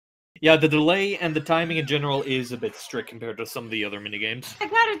Yeah, the delay and the timing in general is a bit strict compared to some of the other minigames. I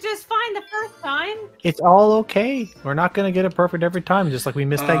got it just fine the first time. It's all okay. We're not gonna get it perfect every time, just like we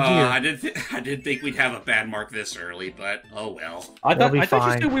missed that gear. I didn't think we'd have a bad mark this early, but oh well. I thought you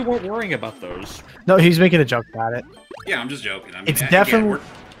fine. said we weren't worrying about those. No, he's making a joke about it. Yeah, I'm just joking. I mean, It's definitely.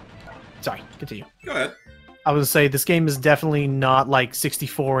 Sorry, continue. Go ahead. I would say this game is definitely not like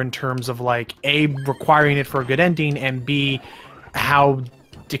 64 in terms of like A, requiring it for a good ending, and B, how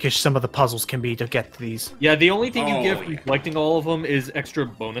dickish some of the puzzles can be to get to these. Yeah, the only thing you get from collecting all of them is extra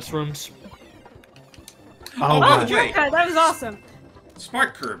bonus rooms. By the way, that was awesome.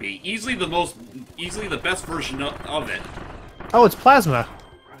 Smart Kirby, easily the best version of it. Oh, it's plasma.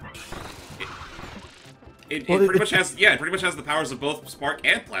 It pretty much has the powers of both Spark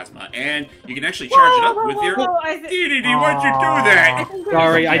and Plasma, and you can actually charge it up with your. DDD, why'd you do that?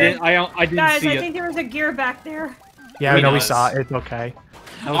 Sorry, I didn't Guys, see I it. think there was a gear back there. Yeah, I know we saw it. It's okay.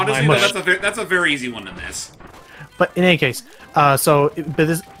 Honestly, though, that's a very easy one to miss. But in any case, so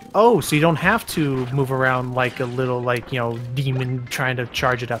you don't have to move around like a little demon trying to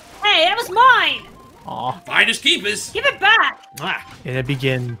charge it up. Hey, that was mine. Aw. Finders keepers. Give it back. And it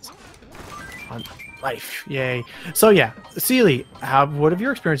begins on life. Yay. So yeah, Seely, what have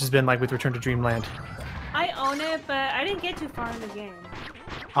your experiences been like with Return to Dreamland? I own it, but I didn't get too far in the game.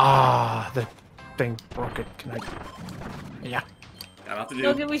 The thing broke it. Can I? Yeah.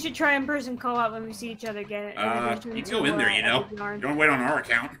 Logan, we should try in-person co-op when we see each other again. You can go in there, you know. Don't wait on our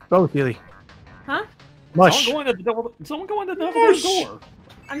account. Oh, Seely. Huh? Mush. Someone go in the door.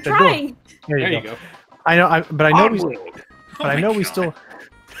 I'm trying. There you go. I know, but I know we still,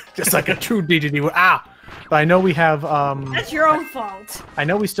 just like a true DDD. But I know we have. That's your own fault. I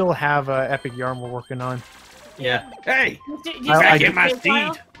know we still have Epic Yarn we're working on. Yeah. Hey, I get my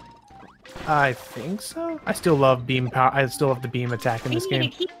seed. I think so. I still love beam power. I still love the beam attack in this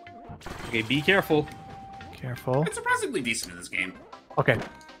game. Okay, be careful. Careful. It's surprisingly decent in this game. Okay.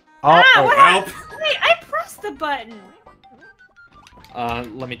 What help! happened? Wait, I pressed the button.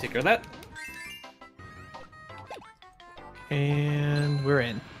 Let me take care of that. And we're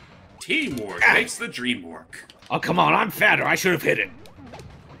in. Teamwork makes the dream work. Oh, come on, I'm fatter. I should have hit it.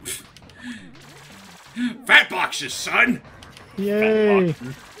 Fat boxes, son! Yay!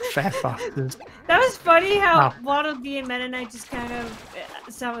 Fat boxes. That was funny how Waddle Dee and Meta Knight just kind of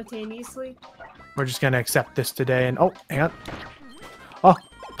simultaneously. We're just gonna accept this today and hang on. Oh,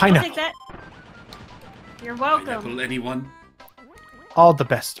 pineapple. Take that. You're welcome. Pineapple, anyone? All the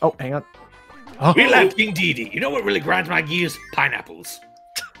best. Oh, hang on. Oh. We left King Dedede. You know what really grinds my gears? Pineapples.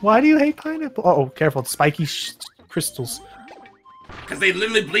 Why do you hate pineapple? Oh, careful. Spiky crystals. Because they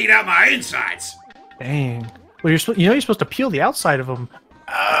literally bleed out my insides. Dang. Well, you're supposed to peel the outside of them.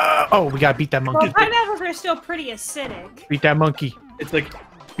 We gotta beat that monkey. Well, pineapples are still pretty acidic. Beat that monkey. It's like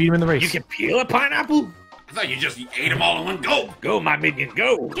beat him in the race. You can peel a pineapple? I thought you just ate them all in one go. Go, my minion,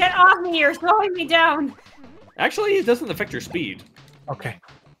 go. Get off me! You're slowing me down. Actually, it doesn't affect your speed. Okay.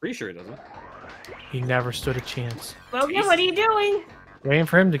 Pretty sure it doesn't. He never stood a chance. Logan, what are you doing? Waiting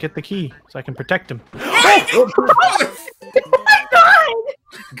for him to get the key so I can protect him. Oh my god!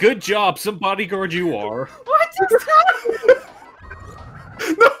 Good job, some bodyguard you are. What just happened?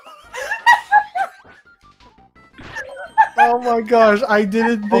 No. Oh my gosh, I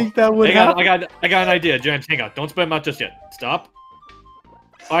didn't think that would happen. I got an idea, James. Hang on, don't spit him out just yet. Stop.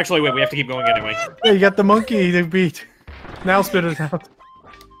 Oh, actually, wait, we have to keep going anyway. Yeah, you got the monkey to beat. Now spit it out.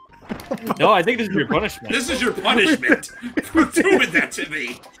 No, I think this is your punishment. This is your punishment for doing that to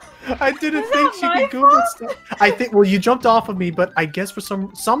me. I didn't think she could go that stuff. I think, well, you jumped off of me, but I guess for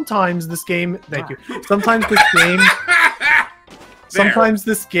sometimes this game, thank you. Sometimes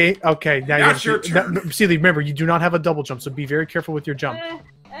this game, okay, now you That's your turn. See, remember, you do not have a double jump, so be very careful with your jump.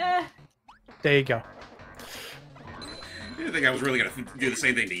 There you go. I didn't think I was really going to do the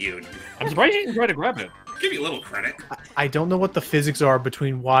same thing to you. I'm surprised you didn't try to grab him. Give you a little credit. I don't know what the physics are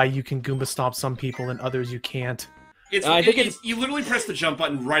between why you can Goomba stomp some people and others you can't. You literally press the jump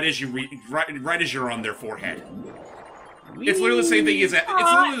button right as you're on their forehead. It's literally the same thing as it's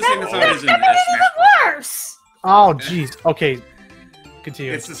literally the same as how it is in Smash. Worse. Oh, jeez. Okay,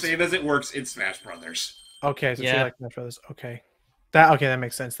 continue. It's the same as it works in Smash Brothers. Okay, so you like Smash Brothers. Okay, that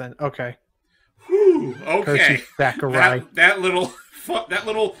makes sense then. Okay. Whew, okay. That little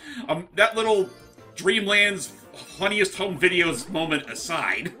Dreamland's funniest home videos moment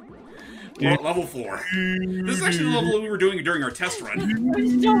aside. Level 4. This is actually the level we were doing during our test run.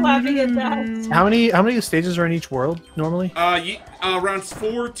 I'm still laughing at that. How many stages are in each world normally? Around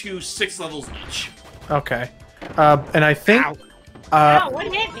 4 to 6 levels each. Okay. And I think Ow,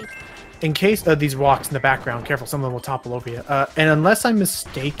 what hit me? in case these rocks in the background, careful, some of them will topple over you. And unless I'm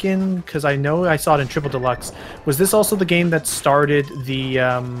mistaken, because I know I saw it in Triple Deluxe, was this also the game that started the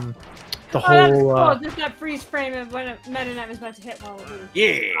whole? Oh, there's that freeze frame of when Meta Knight was about to hit Wallaby.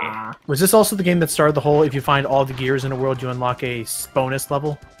 Yeah. Was this also the game that started the whole? If you find all the gears in a world, you unlock a bonus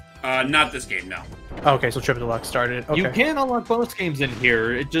level. Not this game, no. Okay, so Triple Deluxe started. Okay. You can unlock bonus games in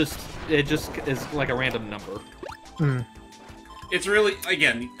here. It just is like a random number. Hmm. It's really,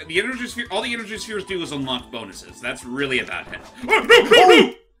 again, the energy sphere. All the energy spheres do is unlock bonuses. That's really about it.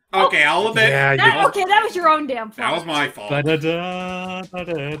 Okay, I'll admit. Yeah, Okay, that was your own damn fault. That was my fault. Ba-da-da,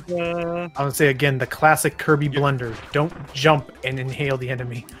 ba-da-da. I would say again the classic Kirby blunder: don't jump and inhale the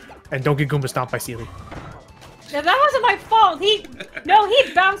enemy, and don't get Goomba stomped by Sealy. Yeah, that wasn't my fault. He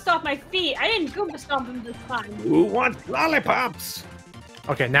bounced off my feet. I didn't Goomba stomp him this time. Who wants lollipops?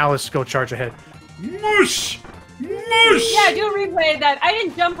 Okay, now let's go charge ahead. Mush! Mush! Yeah, do a replay of that. I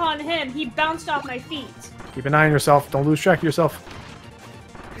didn't jump on him. He bounced off my feet. Keep an eye on yourself. Don't lose track of yourself.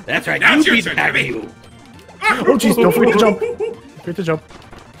 That's right. Now it's You your beat turn, back Kirby. you. Oh jeez, don't forget to jump. Don't forget to jump.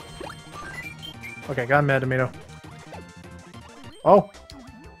 Okay, got him, Tomato. Oh.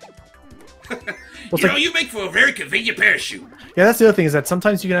 You know, you make for a very convenient parachute. Yeah, that's the other thing is that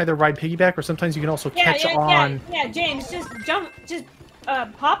sometimes you can either ride piggyback or sometimes you can also catch on. Yeah, James, just jump, just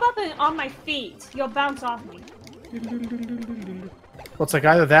pop up on my feet. You'll bounce off me. Well, it's like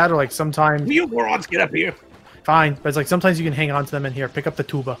either that or like sometimes. You morons, get up here. Fine, but it's like sometimes you can hang on to them in here. Pick up the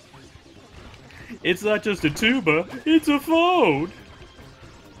tuba. It's not just a tuba. It's a phone.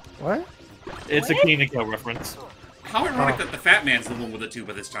 What? It's a King and Kill reference. How ironic that the fat man's the one with the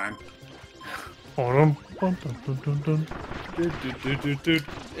tuba this time.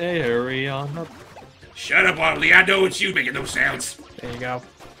 Hey, hurry on up. Shut up, Waddly. I know it's you making those sounds. There you go.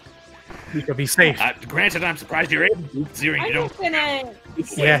 You can be safe. Granted, I'm surprised you're able to, considering you I'm don't. just gonna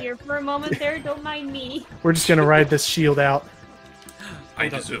sit here for a moment there. Don't mind me. We're just gonna ride this shield out. I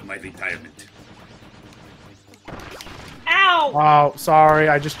deserve my retirement. Ow! Oh, sorry.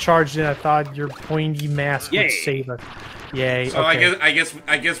 I just charged in. I thought your pointy mask Yay. would save us. Yay. So okay. I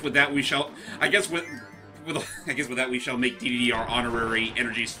guess with that we shall. I guess with that we shall make DDD our honorary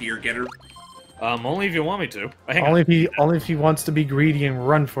energy sphere getter. Only if you want me to. Hang Only if he wants to be greedy and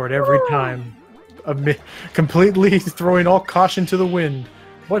run for it every time. Completely throwing all caution to the wind.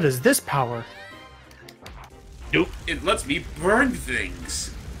 What is this power? Nope. It lets me burn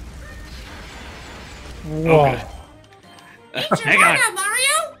things. Whoa. Okay. Hang on.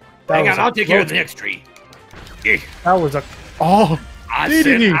 Mario. Hang was on, a I'll take care of close- the next tree. That was a... Oh! I DDD.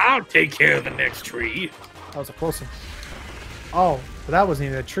 said I'll take care of the next tree. That was a close one. Oh, but that wasn't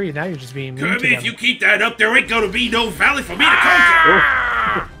even a tree. Now you're just being mean to Kirby, them. if you keep that up, there ain't gonna be no valley for me to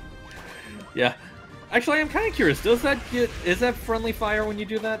conquer. Yeah. Actually, I'm kind of curious. Is that friendly fire when you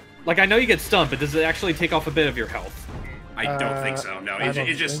do that? Like, I know you get stunned, but does it actually take off a bit of your health? I don't think so. No, I don't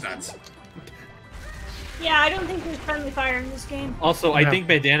it just think stunts. Yeah, I don't think there's friendly fire in this game. Also, I No. think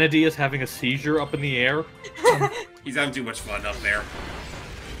Bandana D is having a seizure up in the air. He's having too much fun up there.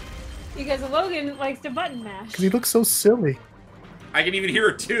 Because Logan likes to button mash. Because he looks so silly. I can even hear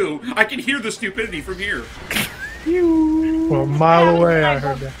it too. I can hear the stupidity from here. Well, a mile away, I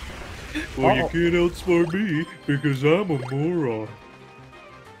heard that. Well, you can't outsmart me because I'm a moron.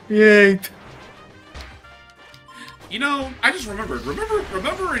 Yay! You know, I just remembered.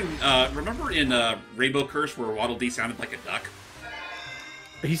 Remember in Rainbow Curse where Waddle Dee sounded like a duck?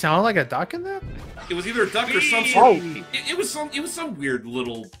 He sounded like a duck in that? It was either a duck or some Oh. sort. It was some weird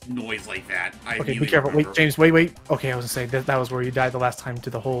little noise like that. I Okay, really be careful. remember. Wait, James, wait. Okay, I was gonna say, that was where you died the last time to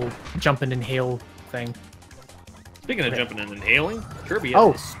the whole jump and inhale thing. Speaking of jumping and inhaling, Kirby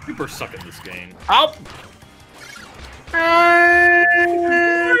Oh. is super suck at this game. Oh!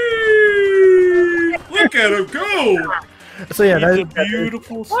 Look at him go! So yeah, He's a that,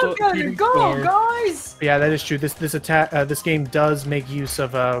 beautiful Look at you go, guys! yeah, that is true. This attack, this game does make use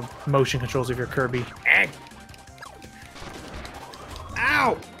of motion controls of your Kirby.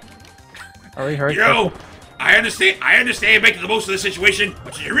 Ow! Hurry! Yo, I understand making the most of the situation,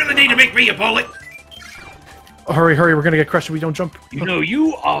 but you really need to make me a bullet. Oh, hurry! We're gonna get crushed if we don't jump. You know,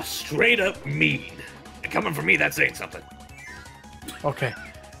 you are straight up mean. And coming from me, that's saying something. Okay.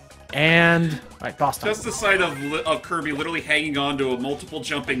 And alright, boss time. Just the sight of Kirby literally hanging on to a multiple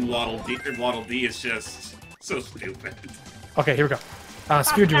jumping Waddle Dee is just so stupid. Okay, here we go.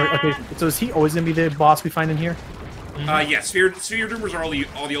 Sphere Doomer. Okay, so is he always gonna be the boss we find in here? Yeah, Sphere Doomers are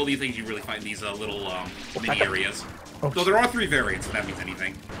all the only things you really find in these little mini areas. Oh. So there are 3 variants, if that means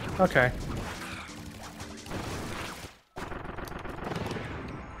anything. Okay.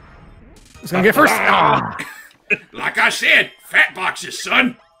 Who's gonna get first? Ah! Like I said, fat boxes,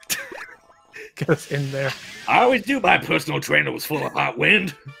 son. get us in there. I always do. My personal trainer was full of hot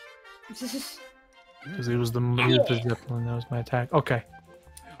wind. Because it was the Zeppelin. That was my attack. Okay.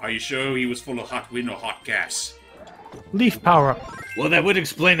 Are you sure he was full of hot wind or hot gas? Leaf power up. Well, that would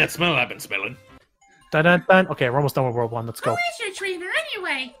explain that smell I've been smelling. Dun, dun, dun. Okay, we're almost done with World 1. Let's go. Where's your trainer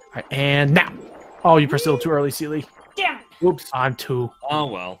anyway? All right, and now. Oh, you pressed it a little too early, Sealy. Damn it. Oops. I'm 2. Oh,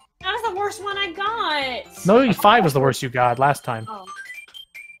 well. That was the worst one I got. No, 5 was the worst you got last time. Oh.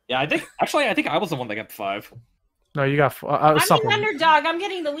 Yeah, I think I was the one that got 5. No, you got I'm something. the underdog. I'm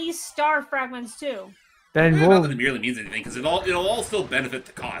getting the least star fragments too. Then Not we'll. that it merely means anything, because it'll all still benefit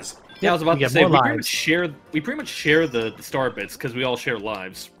the cause. Yeah, I was about we to get say more lives. we pretty much share the star bits because we all share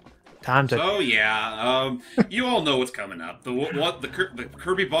lives. Time to. So yeah, you all know what's coming up. The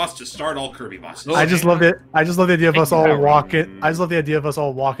Kirby boss to start all Kirby bosses. I just love it. I just love the idea of Thank us you, all Howard. walking. I just love the idea of us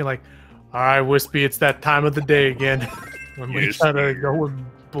all walking like, all right, Wispy, it's that time of the day again. When we Yes, try to go and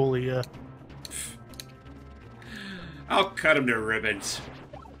bully you. I'll cut him to ribbons.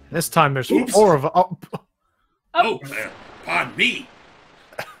 This time there's Oops. 4 of. Oh, Oh, pardon me.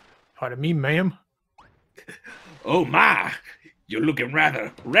 pardon me, ma'am. Oh my, you're looking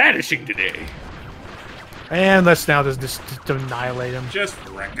rather radishing today. And let's now just annihilate him. Just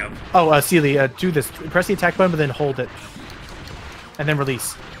wreck him. Oh, Sealy, do this. Press the attack button, but then hold it. And then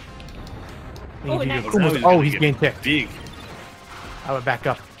release. Oh, And nice. you- Now oh, gonna he's get getting kicked. Big. I would back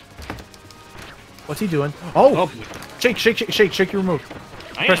up. What's he doing? Oh! Oh, Shake your remote.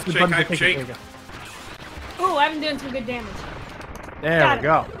 I Press am. the Shake, button to hype, take it. shake. There you go. Oh, I've been doing some good damage. There Got we it.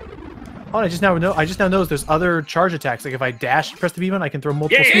 go. Oh, I just now noticed there's other charge attacks. Like if I dash, press the B button, I can throw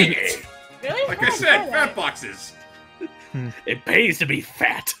multiple Yeah, speeds. Really? Like How I did said, try that? fat boxes. it pays to be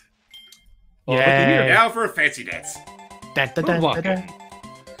fat. Oh, Yeah. look at here. Now for a fancy dance. Dun, dun, We're dun, dun, walking. dun.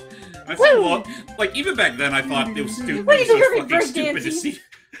 I said, well, like even back then, I thought it was stupid. What are you It was doing, fucking stupid to breakdancing? see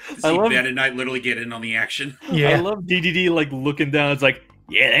I love- Ben and Knight literally get in on the action. I Yeah. love DDD like looking down. It's like,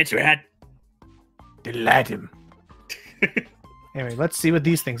 yeah, that's right. Delight him. Anyway, let's see what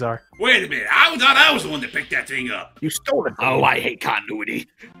these things are. Wait a minute, I thought I was the one that picked that thing up. You stole it. Oh, I hate continuity.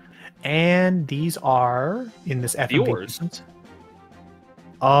 And these are in this FMV. Yours. license.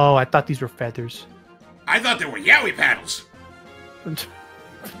 Oh, I thought these were feathers. I thought they were Yowie paddles.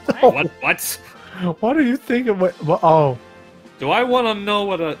 What? What? What are you thinking? Oh, Do I want to know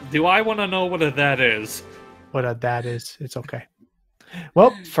what a that is? what that is. It's okay.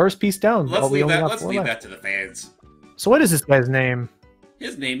 Well, first piece down. Let's Oh, we leave only that. got Let's 4 leave left. that to the fans. So what is this guy's name?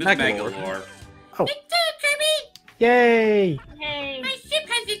 His name is Megalore. Megalore. Oh, Thank you, Kirby. yay! Hey. My ship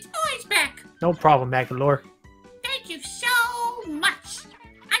has its oars back. No problem, Magalore. Thank you so much.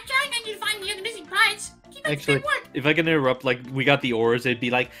 I'm trying on you to find the other missing parts. Keep up the Actually- good work. If I can interrupt, like we got the oars, it'd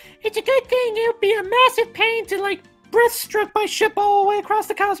be like, It's a good thing it would be a massive pain to, like, breaststroke my ship all the way across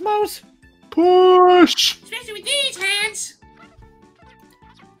the cosmos. Push! Especially with these hands.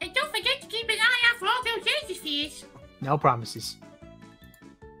 And don't forget to keep an eye out for all those energy spheres. No promises.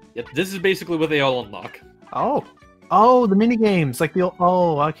 yep, this is basically what they all unlock. Oh. Oh, the mini games. Like the old...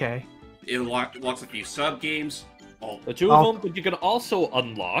 Oh, okay. It locks a few sub games. The 2 of them, but you can also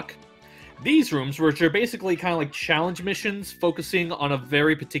unlock these rooms, which are basically kind of like challenge missions, focusing on a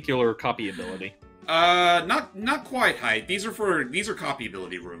very particular copy ability. Not quite height. These are copy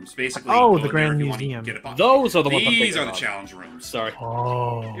ability rooms, basically. Oh, go the in there Grand if you want to Museum. get a pop. Those are the ones I'm These thinking are the of. challenge rooms. Sorry.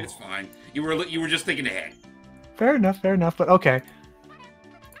 Oh. It's fine. You were just thinking ahead. Fair enough, but okay.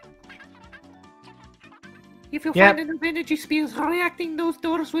 If you Yep. find enough energy spheres reacting, those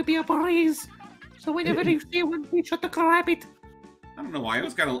doors will be a breeze. So whenever you see one, be sure to grab it. I don't know why. I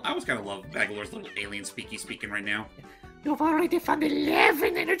was kind of love Bagalore's little alien speaking right now. You've already found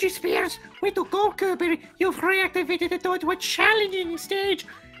 11 energy spheres. Way to go, Kirby. You've reactivated the door to a challenging stage.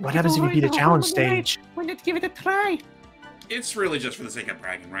 What happens if you beat a challenge stage? Why not give it a try? It's really just for the sake of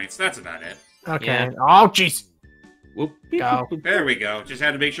bragging rights. That's about it. Okay. Yeah. Oh, jeez. Whoop. Go. There we go. Just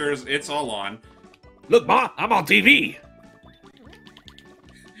had to make sure it's all on. Look, Ma, I'm on TV.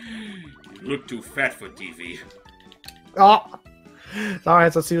 You look too fat for TV. Oh.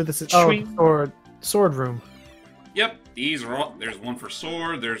 Alright, so let's see what this is. Oh, Swing. sword room. Yep, these are all. There's one for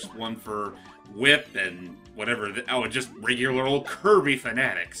sword. There's one for whip and whatever. Just regular old Kirby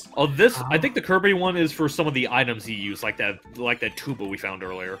fanatics. Oh, I think the Kirby one is for some of the items he used, like that tuba we found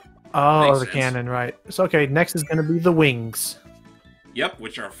earlier. Oh, Makes the sense. cannon, right. So, okay, next is going to be the wings. Yep,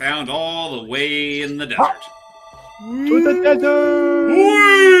 which are found all the way in the desert. To the desert!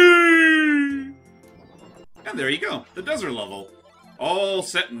 Whee! And there you go, the desert level. All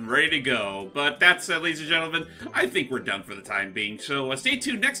set and ready to go. But that said, ladies and gentlemen, I think we're done for the time being. So stay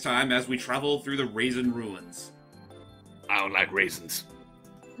tuned next time as we travel through the Raisin Ruins. I don't like raisins.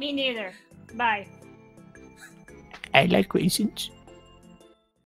 Me neither. Bye. I like raisins.